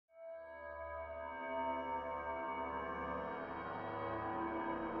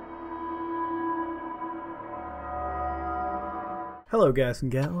Hello guys and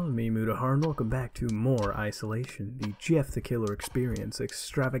gals, me Mudahar, and welcome back to more Isolation, the Jeff the Killer Experience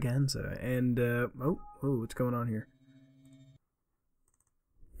Extravaganza, and what's going on here?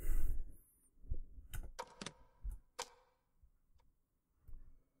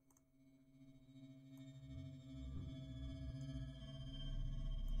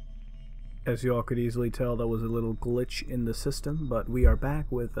 As you all could easily tell, that was a little glitch in the system, but we are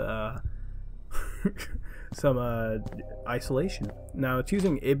back with, some Isolation. Now it's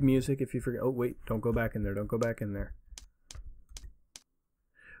using ib music. If you forget, oh wait, don't go back in there, don't go back in there.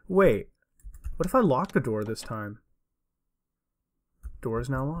 Wait, what if I lock the door this time? Door is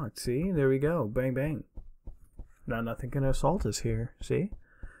now locked. See, there we go, bang bang. Now nothing can assault us here. See,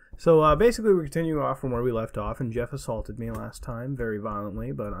 so basically we continue off from where we left off, and Jeff assaulted me last time very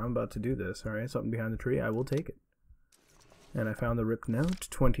violently, but I'm about to do this. All right, something behind the tree, I will take it. And I found the ripped note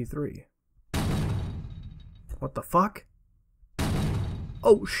 23. What the fuck?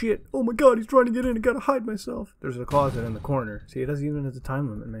 Oh shit. Oh my god, he's trying to get in. I gotta hide myself. There's a closet in the corner. See, it doesn't even have the time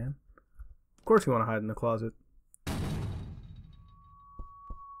limit, man. Of course you want to hide in the closet.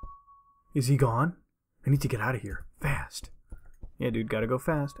 Is he gone? I need to get out of here. Fast. Yeah, dude, gotta go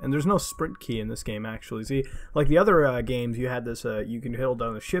fast. And there's no sprint key in this game, actually. See, like the other games, you had this, you can hold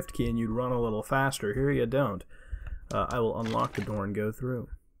down the shift key and you'd run a little faster. Here you don't. I will unlock the door and go through.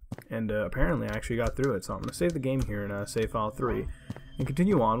 And apparently I actually got through it, so I'm going to save the game here in save file 3 and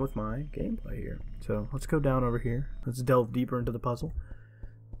continue on with my gameplay here. So let's go down over here. Let's delve deeper into the puzzle.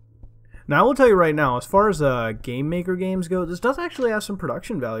 Now I will tell you right now, as far as Game Maker games go, this does actually have some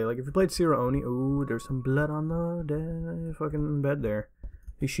production value. Like if you played Zero Oni, ooh, there's some blood on the fucking bed there.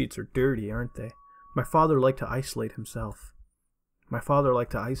 These sheets are dirty, aren't they? My father liked to isolate himself. My father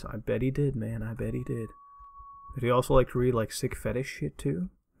liked to isolate. I bet he did, man. I bet he did. Did he also like to read like sick fetish shit too?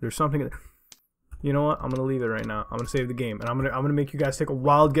 There's something. You know what? I'm gonna leave it right now. I'm gonna save the game, and I'm gonna make you guys take a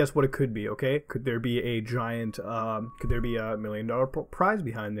wild guess what it could be. Okay? Could there be a giant? Could there be a $1 million prize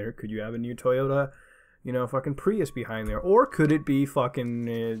behind there? Could you have a new Toyota, you know, fucking Prius behind there? Or could it be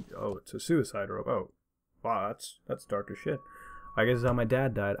fucking? Oh, it's a suicide rope. Oh, wow, that's dark as shit. I guess it's how my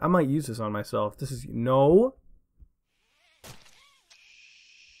dad died. I might use this on myself. This is no.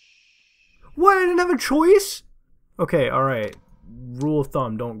 What? I didn't have a choice. Okay, all right. Rule of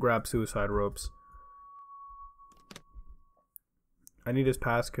thumb, don't grab suicide ropes. I need his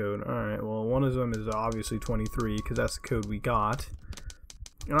passcode. Alright, well, one of them is obviously 23, because that's the code we got.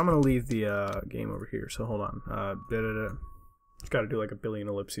 And I'm going to leave the game over here, so hold on. Got to do like a billion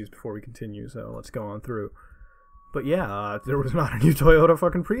ellipses before we continue, so let's go on through. But yeah, there was not a new Toyota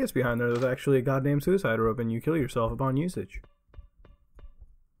fucking Prius behind there. There's actually a goddamn suicide rope, and you kill yourself upon usage.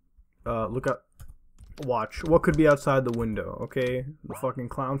 Look up. Watch. What could be outside the window, okay? The fucking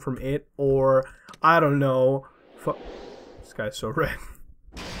clown from It, or, I don't know. This guy's so red.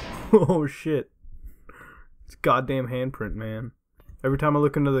 Oh, shit. It's goddamn handprint, man. Every time I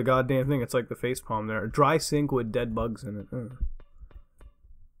look into the goddamn thing, it's like the facepalm there. A dry sink with dead bugs in it. Ugh.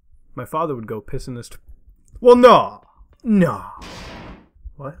 My father would go piss in this... Well, no! No!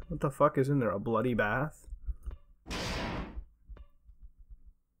 What? What the fuck is in there? A bloody bath?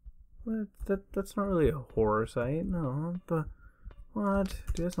 That's not really a horror site. No, what?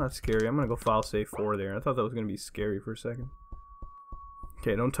 Dude, that's not scary. I'm gonna go file save 4 there. I thought that was gonna be scary for a second.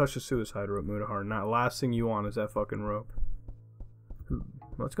 Okay, don't touch the suicide rope, Mudahar. Not last thing you want is that fucking rope.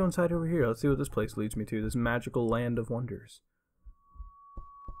 Let's go inside over here. Let's see what this place leads me to. This magical land of wonders.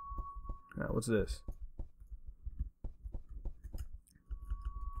 What's this?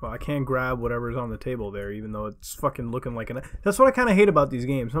 Well, I can't grab whatever's on the table there, even though it's fucking looking like an... That's what I kind of hate about these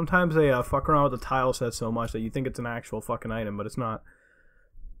games. Sometimes they fuck around with the tile set so much that you think it's an actual fucking item, but it's not.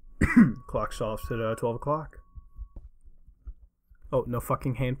 Clock stops at 12 o'clock. Oh, no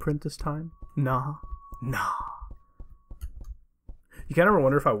fucking handprint this time? Nah. Nah. You kind of ever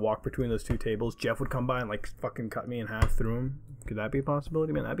wonder if I walk between those two tables, Jeff would come by and like fucking cut me in half through them? Could that be a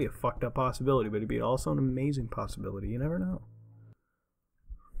possibility? Man, that'd be a fucked up possibility, but it'd be also an amazing possibility. You never know.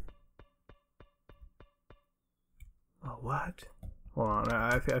 Oh, what? Hold on,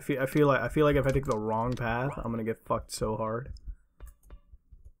 I feel like if I take the wrong path, I'm gonna get fucked so hard.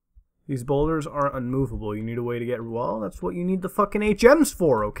 These boulders are unmovable. You need a way to get... Well, that's what you need the fucking HMs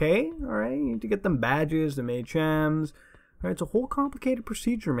for, okay? Alright, you need to get them badges, them HMs. Alright, it's a whole complicated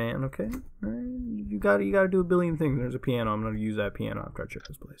procedure, man, okay? Alright, you gotta do a billion things. There's a piano. I'm gonna use that piano after I check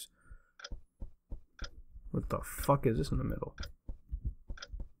this place. What the fuck is this in the middle?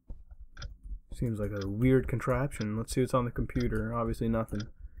 Seems like a weird contraption. Let's see what's on the computer. Obviously nothing.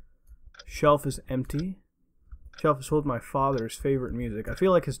 Shelf is empty. Shelf is full of my father's favorite music. I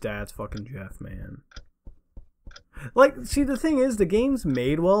feel like his dad's fucking Jeff, man. Like, see, the thing is, the game's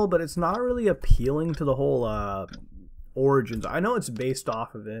made well, but it's not really appealing to the whole origins. I know it's based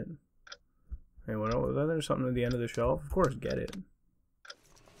off of it. Hey, what was that? There's something at the end of the shelf. Of course, get it.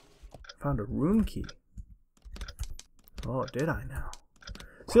 Found a room key. Oh, did I now?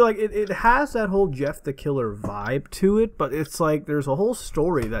 See, like, it has that whole Jeff the Killer vibe to it, but it's like there's a whole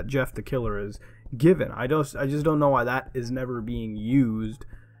story that Jeff the Killer is given. I just don't know why that is never being used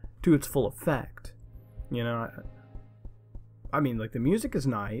to its full effect. You know, I mean, like, the music is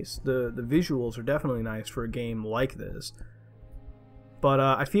nice. The visuals are definitely nice for a game like this. But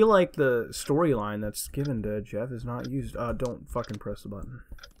I feel like the storyline that's given to Jeff is not used. Don't fucking press the button.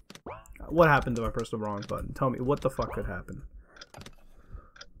 What happens if I press the wrong button? Tell me, what the fuck could happen?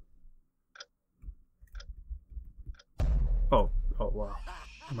 Oh wow.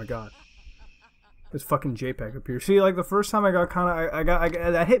 Oh my god. This fucking JPEG appears. See, like, the first time I got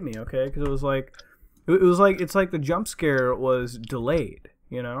that hit me, okay? Because it was like it's like the jump scare was delayed,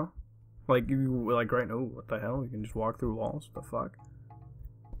 you know? Like, you were like, right, oh, what the hell? You can just walk through walls? What the fuck?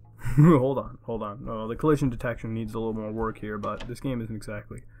 Hold on. No, the collision detection needs a little more work here, but this game isn't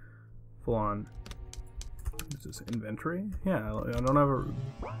exactly full on. Is this inventory? Yeah, I don't have a...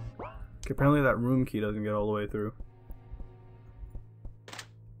 Okay, apparently that room key doesn't get all the way through.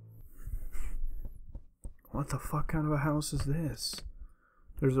 What the fuck kind of a house is this?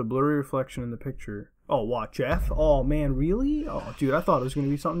 There's a blurry reflection in the picture. Oh, what, Jeff? Oh, man, really? Oh, dude, I thought it was going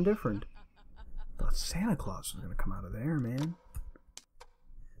to be something different. I thought Santa Claus was going to come out of there, man.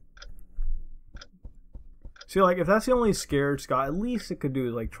 See, like, if that's the only scared Scott, at least it could do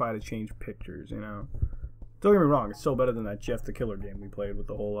is, like, try to change pictures, you know? Don't get me wrong, it's still better than that Jeff the Killer game we played with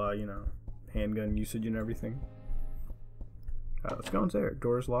the whole, you know, handgun usage and everything. Let's go inside there.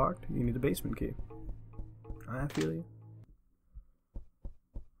 Door's locked. You need the basement key. I feel you.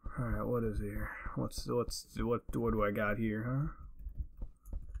 Alright, what is here? What do I got here, huh?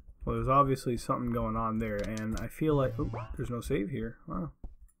 Well, there's obviously something going on there, and I feel like... Oh, there's no save here. Wow.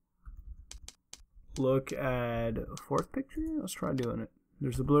 Look at fourth picture? Let's try doing it.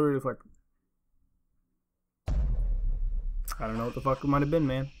 There's the blurry reflect. I don't know what the fuck it might have been,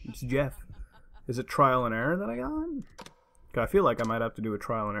 man. It's Jeff. Is it trial and error that I got? I feel like I might have to do a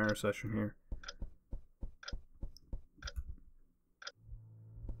trial and error session here.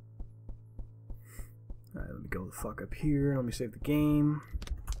 Alright, let me go the fuck up here. Let me save the game.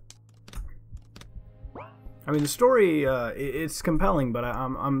 I mean, the story, it's compelling, but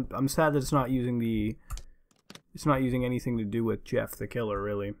I'm sad that it's not using anything to do with Jeff the Killer,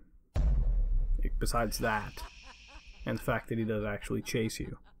 really. Besides that, and the fact that he does actually chase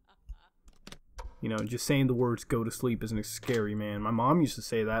you. You know, just saying the words "go to sleep" isn't scary, man. My mom used to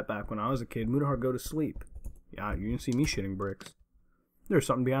say that back when I was a kid. Mudahar, go to sleep. Yeah, you didn't see me shitting bricks. There's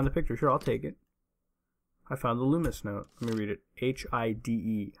something behind the picture. Sure, I'll take it. I found the Loomis note. Let me read it.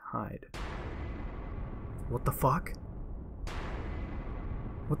 H-I-D-E. Hide. What the fuck?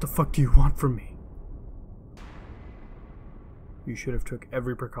 What the fuck do you want from me? You should have took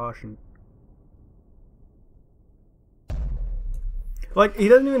every precaution. Like, he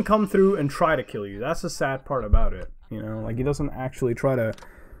doesn't even come through and try to kill you. That's the sad part about it. You know, like, he doesn't actually try to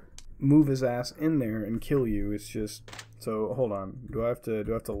move his ass in there and kill you. It's just... So, hold on. Do I have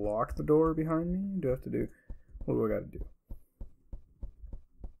to lock the door behind me? Do I have to do... What do I gotta do?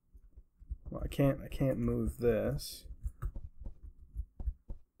 Well, I can't move this.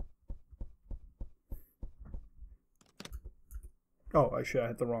 Oh, I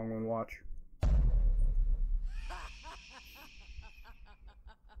hit the wrong one. Watch.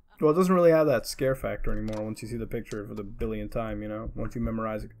 Well, it doesn't really have that scare factor anymore once you see the picture for the billionth time, you know? Once you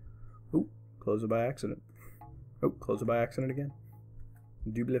memorize it. Ooh, close it by accident. Oh, close it by accident again.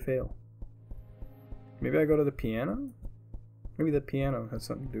 Double fail. Maybe I go to the piano? Maybe the piano has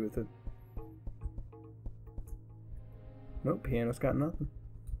something to do with it. Nope, piano's got nothing.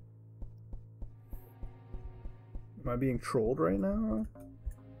 Am I being trolled right now?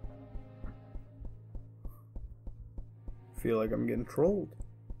 I feel like I'm getting trolled.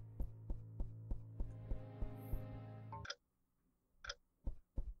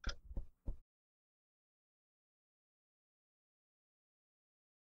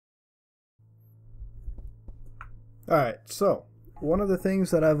 Alright, so one of the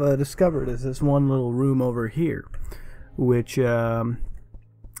things that I've discovered is this one little room over here, which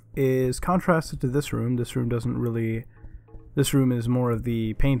is contrasted to this room. This room doesn't really... This room is more of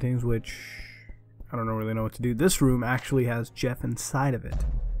the paintings, which I don't really know what to do. This room actually has Jeff inside of it.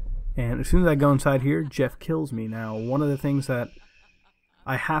 And as soon as I go inside here, Jeff kills me. Now, one of the things that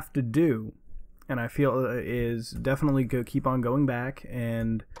I have to do, and I feel is definitely keep on going back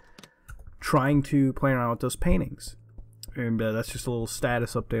and trying to play around with those paintings. And that's just a little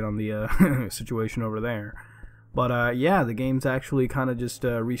status update on the situation over there. But yeah, the game's actually kind of just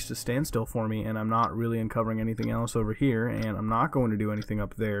reached a standstill for me, and I'm not really uncovering anything else over here, and I'm not going to do anything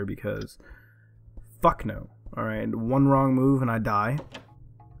up there because fuck no. Alright, one wrong move and I die.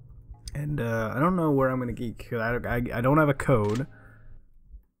 And I don't know where I'm going to geek, because I don't have a code.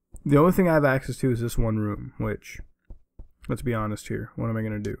 The only thing I have access to is this one room, which, let's be honest here, what am I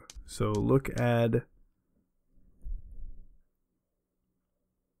going to do? So look at...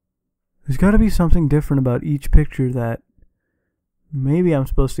 There's got to be something different about each picture that maybe I'm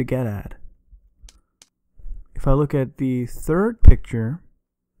supposed to get at. If I look at the third picture,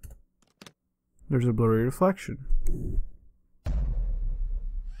 there's a blurry reflection.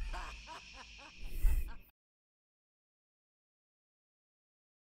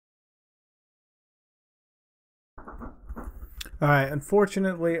 Alright,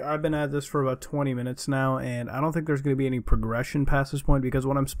 unfortunately, I've been at this for about 20 minutes now, and I don't think there's going to be any progression past this point, because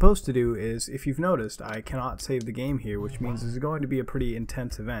what I'm supposed to do is, if you've noticed, I cannot save the game here, which means this is going to be a pretty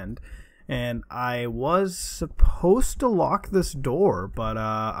intensive end. And I was supposed to lock this door, but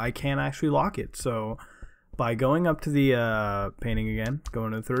I can't actually lock it. So by going up to the painting again,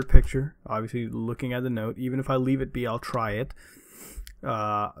 going to the third picture, obviously looking at the note, even if I leave it be, I'll try it.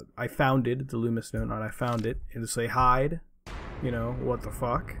 I found it, the Loomis note, not I found it. It'll say hide. You know, what the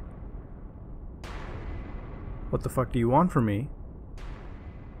fuck? What the fuck do you want from me?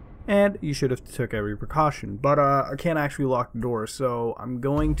 And you should have took every precaution. But I can't actually lock the door, so I'm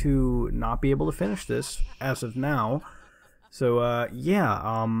going to not be able to finish this as of now. So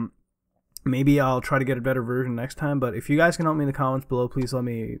yeah, maybe I'll try to get a better version next time. But if you guys can help me in the comments below, please let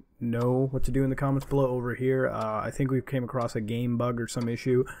me know what to do in the comments below over here. I think we came across a game bug or some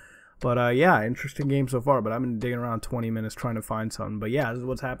issue. But yeah, interesting game so far, but I've been digging around 20 minutes trying to find something. But yeah, this is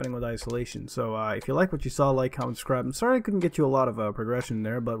what's happening with Isolation. So if you like what you saw, like, comment, subscribe. I'm sorry I couldn't get you a lot of progression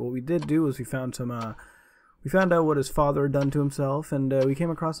there, but what we did do is we found some, we found out what his father had done to himself, and we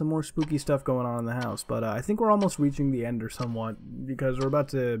came across some more spooky stuff going on in the house. But I think we're almost reaching the end or somewhat, because we're about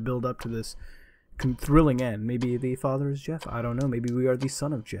to build up to this thrilling end. Maybe the father is Jeff. I don't know. Maybe we are the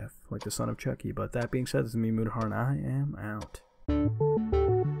son of Jeff, like the son of Chucky. But that being said, this is me, Mutahar, and I am out.